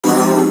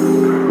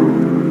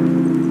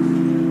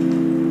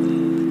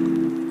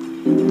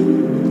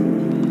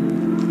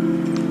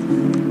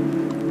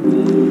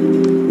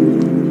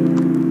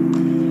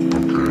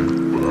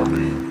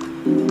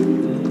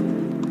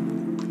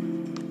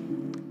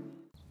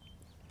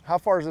How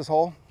far is this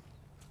hole?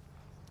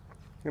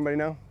 Anybody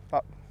know?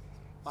 About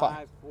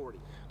 540.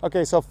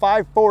 Okay, so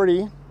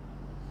 540.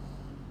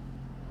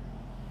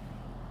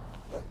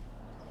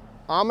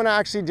 I'm gonna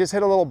actually just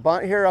hit a little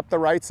bunt here up the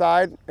right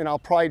side and I'll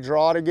probably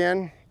draw it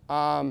again.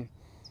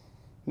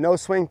 No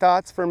swing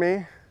thoughts for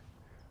me.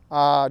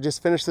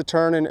 Just finish the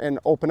turn and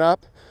open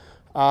up.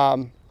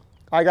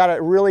 I got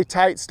a really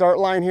tight start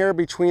line here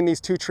between these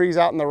two trees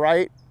out on the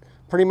right.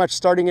 Pretty much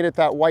starting it at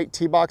that white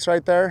tee box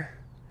right there.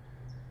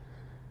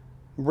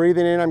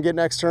 Breathing in, I'm getting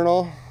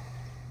external.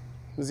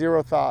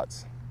 Zero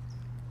thoughts.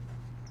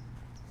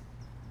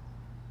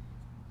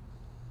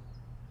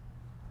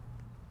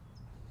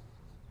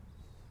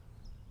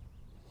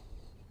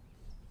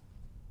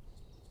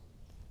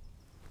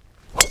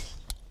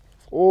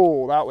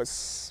 Oh, that was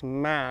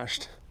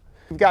smashed.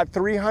 We've got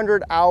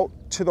 300 out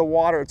to the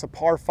water. It's a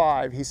par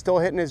 5. He's still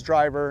hitting his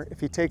driver.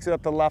 If he takes it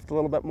up the left a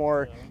little bit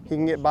more, he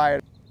can get by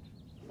it.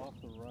 Off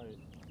the right.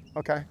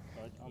 Okay.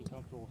 I'm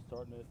comfortable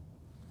starting it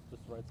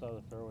just the right side of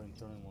the fairway and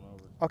turning one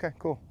over. Okay,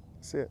 cool.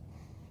 See it.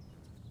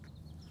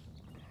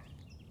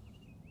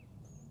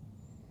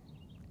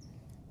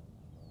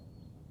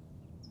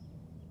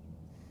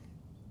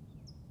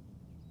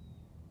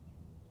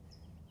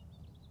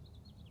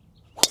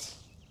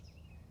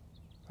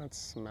 That's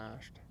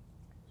smashed.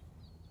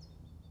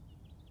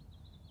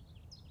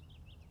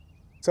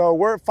 So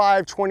we're at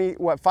 520,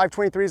 what,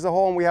 523 is the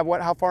hole, and we have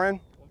what, how far in?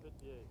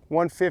 158.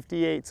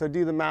 158, so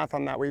do the math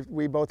on that.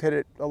 We both hit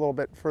it a little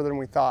bit further than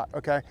we thought,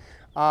 okay?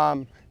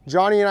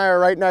 Johnny and I are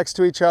right next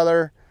to each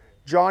other.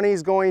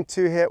 Johnny's going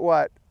to hit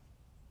what?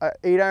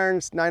 8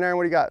 irons, 9 iron,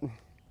 what do you got? I'm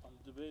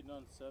debating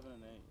on 7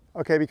 and 8.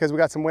 Okay, because we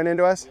got some wind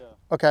into us? Yeah.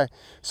 Okay,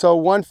 so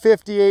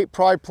 158,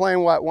 probably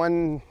playing what, Close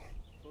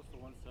to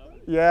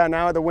 170. Yeah,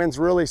 now the wind's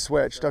really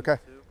switched, okay.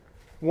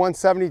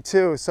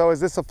 172, so is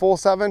this a full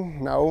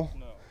 7? No.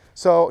 No.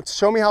 So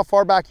show me how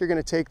far back you're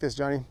gonna take this,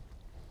 Johnny.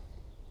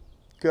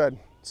 Good,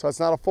 so it's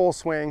not a full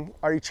swing.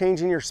 Are you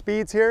changing your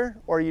speeds here,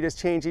 or are you just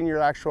changing your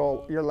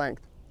actual, your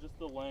length? Just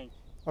the length.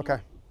 Okay.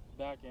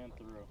 Back and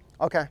through.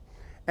 Okay,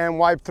 and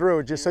wipe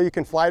through, just so you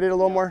can flight it a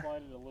little more?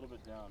 Slide it a little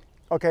bit down.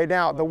 Okay,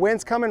 now the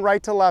wind's coming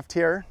right to left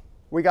here.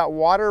 We got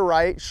water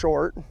right,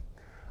 short.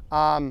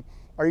 Are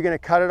you gonna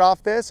cut it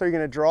off this, or are you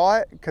gonna draw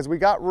it? Because we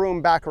got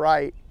room back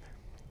right.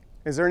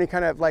 Is there any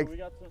kind of like...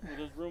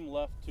 There's room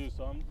left too,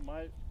 so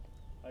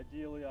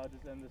ideally I'll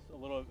just end this a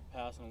little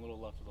pass and a little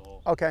left of the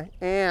hole. Okay,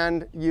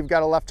 and you've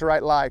got a left to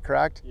right lie,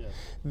 correct? Yes.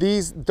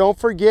 These, don't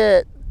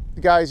forget,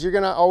 guys,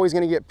 you're always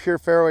gonna get pure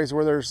fairways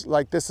where there's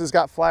like, this has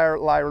got flyer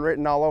lie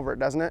written all over it,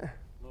 doesn't it?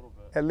 A little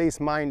bit. At least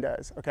mine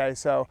does, okay?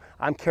 So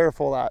I'm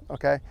careful of that,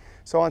 okay?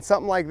 So on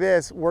something like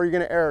this, where are you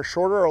gonna err,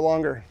 shorter or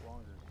longer?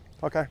 Longer.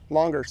 Okay,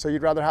 longer, so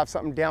you'd rather have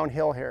something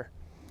downhill here.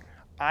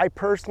 I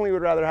personally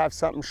would rather have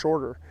something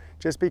shorter,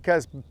 just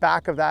because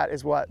back of that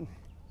is what?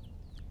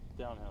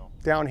 Downhill.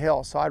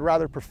 Downhill, so I'd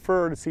rather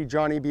prefer to see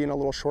Johnny being a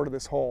little short of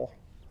this hole,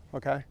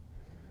 okay?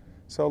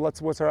 So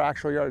what's our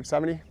actual yardage,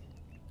 70?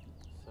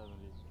 70.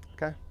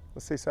 Okay,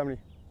 let's see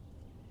 70.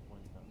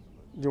 Wind comes,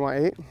 but Do you want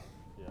 8?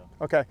 yeah.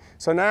 Okay,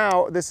 so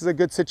now this is a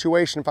good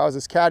situation. If I was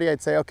this caddy,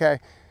 I'd say, okay,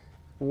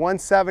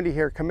 170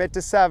 here, commit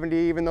to 70,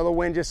 even though the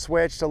wind just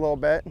switched a little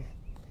bit.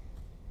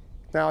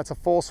 Now it's a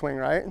full swing,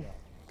 right?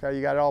 Yeah. Okay,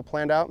 you got it all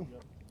planned out?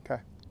 Yep.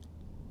 Okay.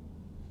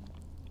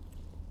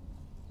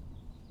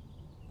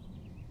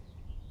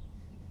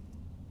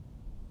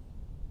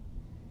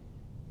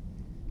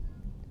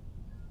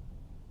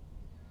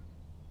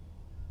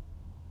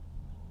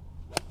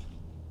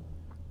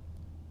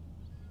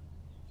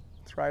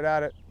 It's right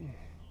at it.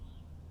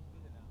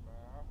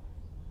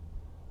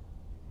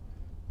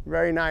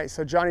 Very nice.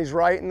 So Johnny's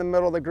right in the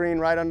middle of the green,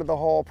 right under the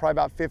hole, probably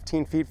about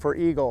 15 feet for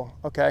eagle.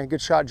 Okay,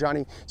 good shot,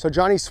 Johnny. So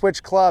Johnny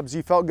switched clubs.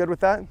 You felt good with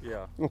that?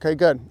 Yeah. Okay,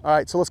 good. All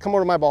right, so let's come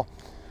over to my ball.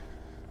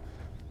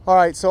 All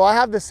right, so I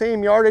have the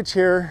same yardage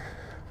here.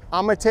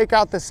 I'm gonna take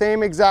out the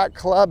same exact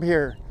club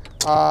here.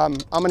 I'm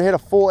gonna hit a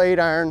full 8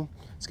 iron.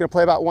 It's gonna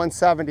play about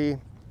 170.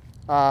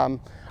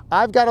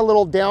 I've got a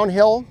little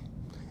downhill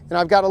and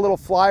I've got a little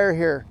flyer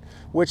here,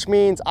 which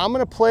means I'm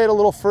gonna play it a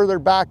little further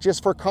back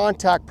just for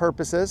contact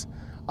purposes.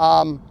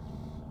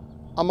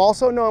 I'm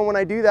also knowing when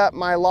I do that,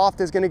 my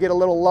loft is gonna get a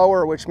little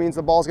lower, which means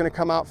the ball's gonna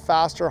come out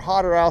faster,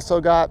 hotter. I also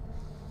got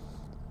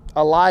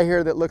a lie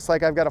here that looks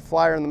like I've got a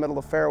flyer in the middle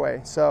of the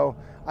fairway. So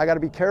I gotta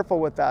be careful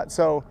with that.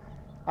 So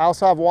I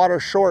also have water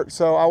short,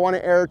 so I wanna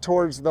err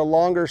towards the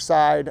longer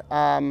side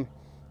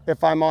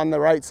if I'm on the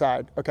right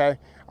side, okay?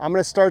 I'm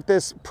gonna start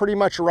this pretty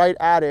much right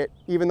at it,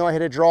 even though I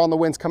hit a draw and the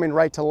wind's coming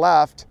right to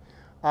left.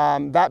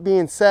 That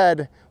being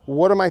said,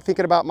 what am I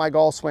thinking about my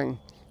golf swing?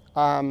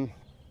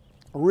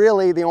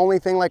 Really, the only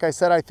thing, like I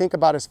said, I think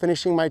about is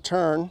finishing my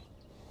turn,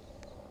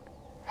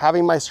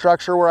 having my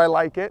structure where I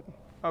like it,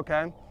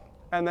 okay?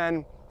 And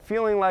then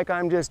feeling like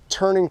I'm just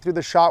turning through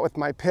the shot with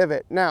my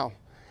pivot. Now,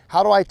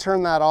 how do I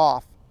turn that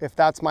off if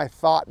that's my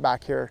thought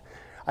back here?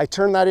 I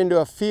turn that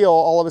into a feel,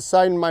 all of a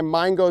sudden my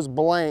mind goes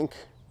blank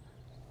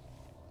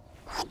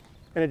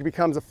and it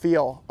becomes a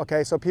feel,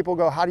 okay? So people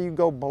go, how do you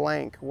go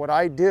blank? What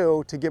I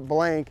do to get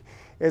blank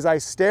is I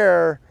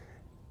stare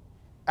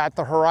at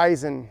the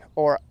horizon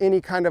or any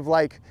kind of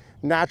like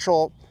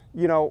natural,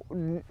 you know,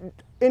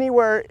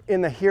 anywhere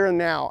in the here and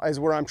now is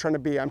where I'm trying to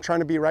be. I'm trying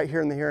to be right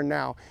here in the here and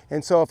now.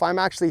 And so if I'm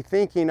actually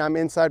thinking, I'm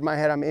inside my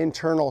head, I'm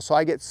internal. So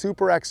I get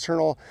super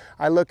external.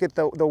 I look at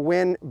the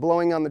wind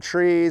blowing on the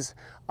trees.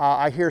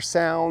 I hear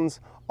sounds.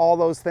 All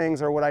those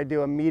things are what I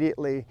do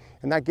immediately.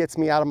 And that gets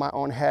me out of my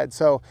own head.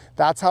 So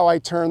that's how I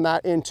turn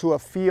that into a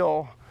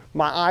feel.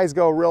 My eyes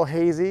go real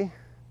hazy.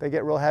 They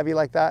get real heavy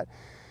like that.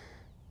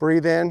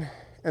 Breathe in.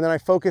 And then I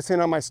focus in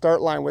on my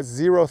start line with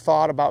zero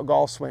thought about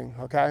golf swing,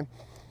 okay?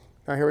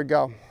 Now here we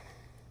go.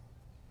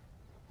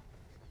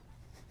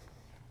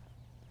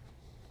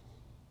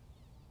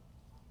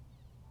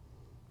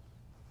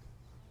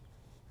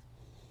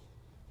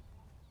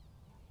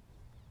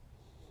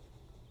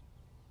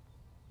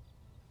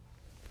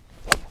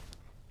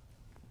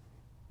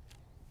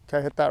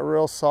 Okay, hit that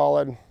real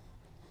solid.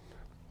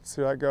 Let's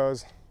see how that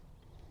goes.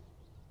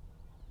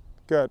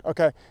 Good,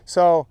 okay.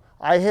 So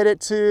I hit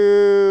it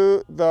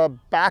to the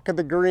back of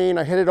the green.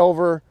 I hit it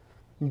over,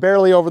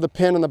 barely over the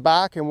pin in the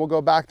back, and we'll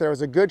go back there. It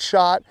was a good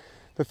shot.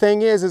 The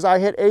thing is I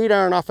hit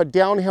 8-iron off a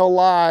downhill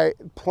lie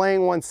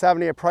playing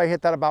 170. I probably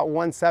hit that about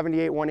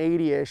 178,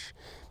 180-ish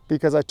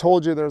because I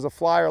told you there's a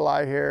flyer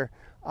lie here,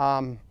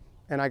 and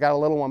I got a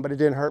little one, but it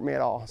didn't hurt me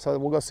at all. So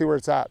we'll go see where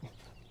it's at.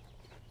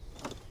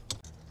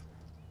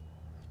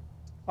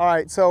 All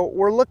right, so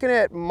we're looking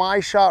at my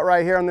shot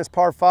right here on this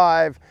par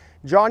 5.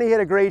 Johnny hit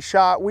a great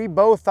shot. We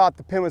both thought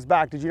the pin was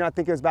back. Did you not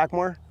think it was back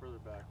more? Further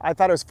back. I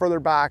thought it was further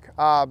back.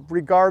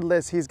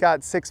 Regardless, he's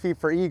got 6 feet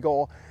for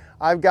eagle.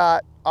 I've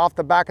got off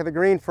the back of the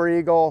green for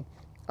eagle.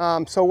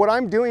 So what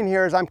I'm doing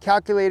here is I'm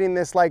calculating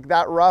this like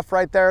that rough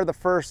right there, the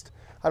first,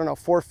 I don't know,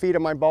 4 feet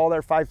of my ball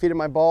there, 5 feet of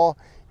my ball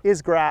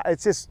is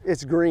grass.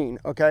 It's green,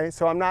 okay?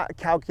 So I'm not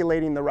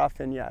calculating the rough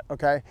in yet,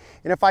 okay?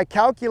 And if I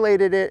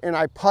calculated it and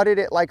I putted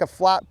it like a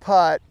flat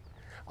putt,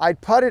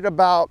 I'd put it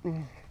about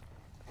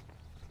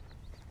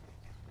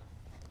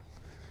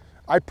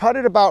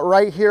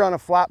right here on a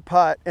flat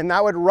putt, and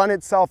that would run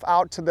itself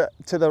out to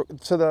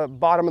the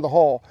bottom of the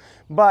hole.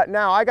 But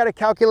now I got to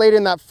calculate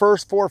in that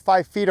first 4 or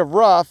 5 feet of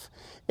rough,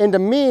 and to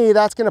me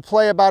that's going to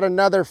play about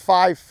another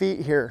 5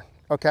 feet here,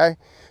 okay?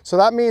 So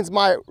that means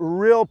my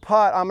real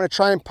putt, I'm going to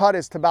try and putt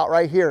is to about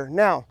right here.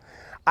 Now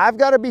I've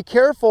got to be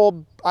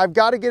careful. I've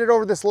got to get it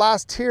over this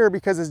last tier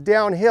because it's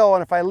downhill,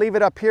 and if I leave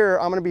it up here,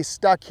 I'm going to be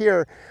stuck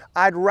here.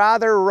 I'd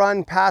rather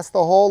run past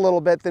the hole a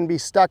little bit than be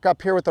stuck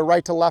up here with the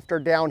right to left or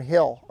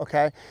downhill,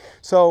 okay?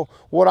 So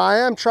what I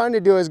am trying to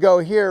do is go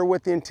here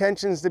with the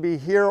intentions to be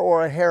here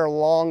or a hair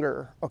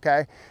longer,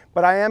 okay?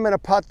 But I am going to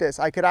putt this.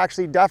 I could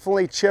actually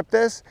definitely chip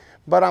this,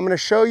 but I'm going to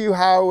show you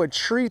how I would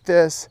treat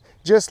this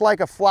just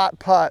like a flat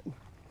putt.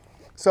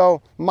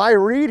 So my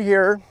read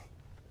here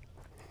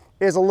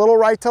is a little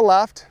right to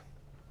left,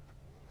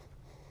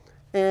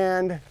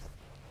 and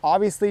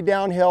obviously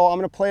downhill, I'm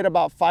gonna play it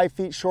about 5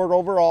 feet short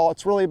overall.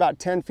 It's really about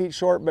 10 feet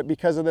short, but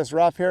because of this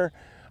rough here,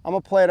 I'm gonna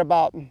play it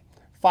about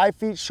 5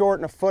 feet short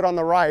and a foot on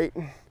the right.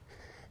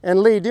 And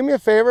Lee, do me a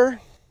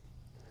favor.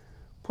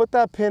 Put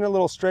that pin a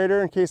little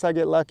straighter in case I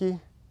get lucky.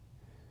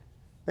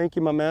 Thank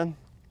you, my man.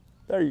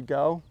 There you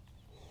go.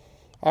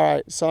 All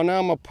right, so now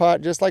I'm gonna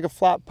putt just like a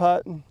flat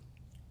putt.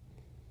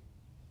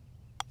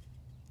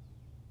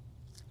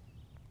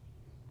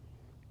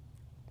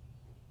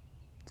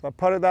 So I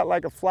putted that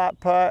like a flat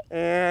putt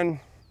and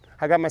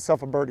I got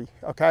myself a birdie,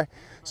 okay?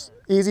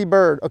 Easy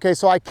bird. Okay,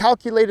 so I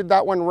calculated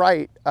that one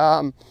right.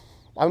 I've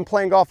been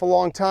playing golf a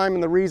long time,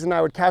 and the reason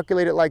I would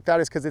calculate it like that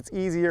is because it's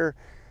easier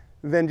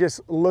than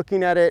just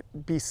looking at it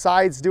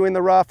besides doing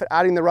the rough,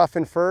 adding the rough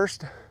in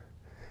first.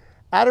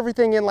 Add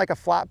everything in like a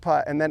flat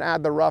putt and then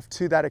add the rough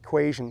to that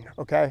equation,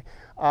 okay?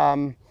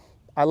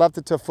 I left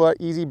it to a foot,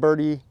 easy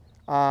birdie.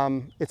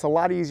 It's a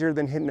lot easier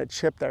than hitting a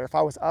chip there. If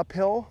I was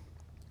uphill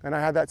and I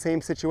had that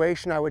same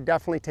situation, I would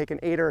definitely take an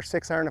 8 or a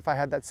 6-iron if I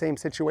had that same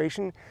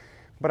situation.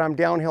 But I'm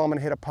downhill, I'm gonna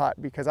hit a putt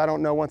because I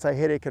don't know once I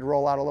hit it, it could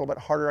roll out a little bit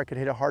harder, I could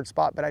hit a hard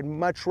spot, but I'd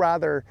much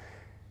rather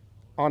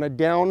on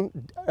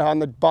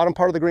the bottom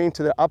part of the green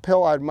to the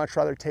uphill, I'd much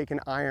rather take an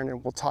iron,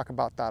 and we'll talk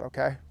about that,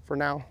 okay? For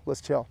now,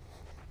 let's chill,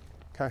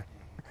 okay?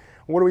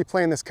 What are we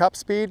playing, this cup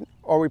speed?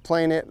 Or are we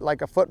playing it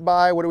like a foot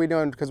by? What are we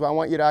doing? Because I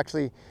want you to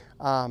actually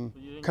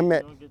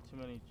commit. You don't get too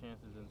many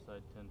chances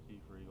inside 10 feet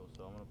for eagle,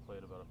 so I'm gonna play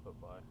it about a foot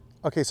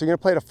by. Okay, so you're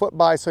gonna play it a foot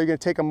by, so you're gonna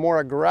take a more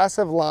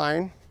aggressive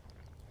line.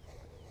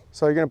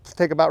 So you're gonna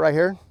take about right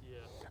here?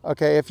 Yeah.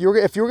 Okay, if you're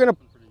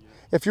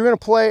gonna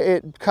play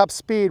it cup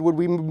speed, would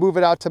we move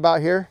it out to about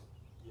here?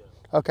 Yeah.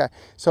 Okay,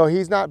 so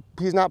he's not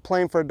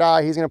playing for a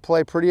die, he's gonna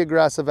play pretty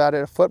aggressive at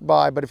it, a foot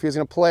by, but if he's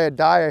gonna play a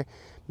die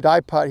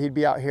putt, he'd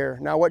be out here.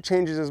 Now what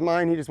changes his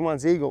mind? He just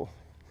wants eagle.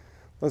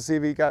 Let's see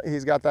if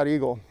he's got that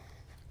eagle.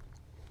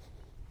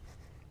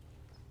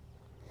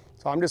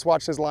 So I'm just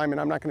watching his lineman,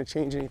 I'm not gonna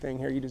change anything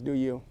here, you just do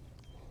you.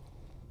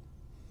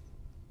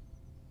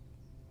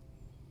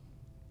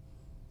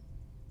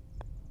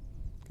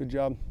 Good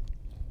job.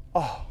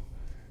 Oh,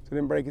 so it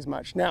didn't break as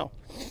much. Now,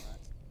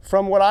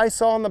 From what I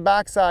saw on the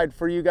backside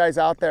for you guys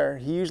out there,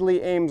 he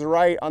usually aims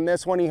right. On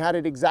this one, he had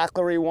it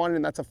exactly where he wanted,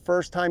 and that's the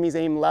first time he's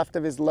aimed left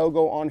of his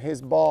logo on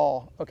his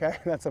ball, okay?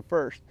 That's a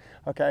first,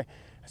 okay?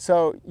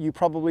 So you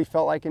probably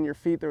felt like in your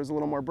feet there was a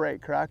little more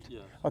break, correct?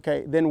 Yes.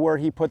 Okay, then where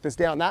he put this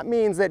down. That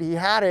means that he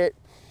had it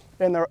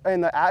in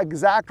the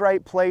exact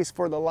right place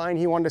for the line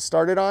he wanted to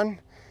start it on,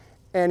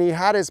 and he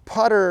had his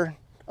putter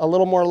a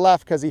little more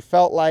left because he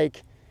felt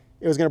like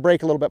it was gonna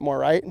break a little bit more,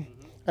 right?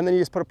 Mm-hmm. And then you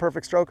just put a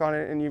perfect stroke on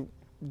it and you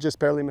just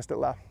barely missed it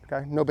left,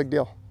 okay? No big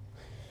deal.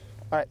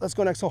 All right, let's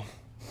go next hole.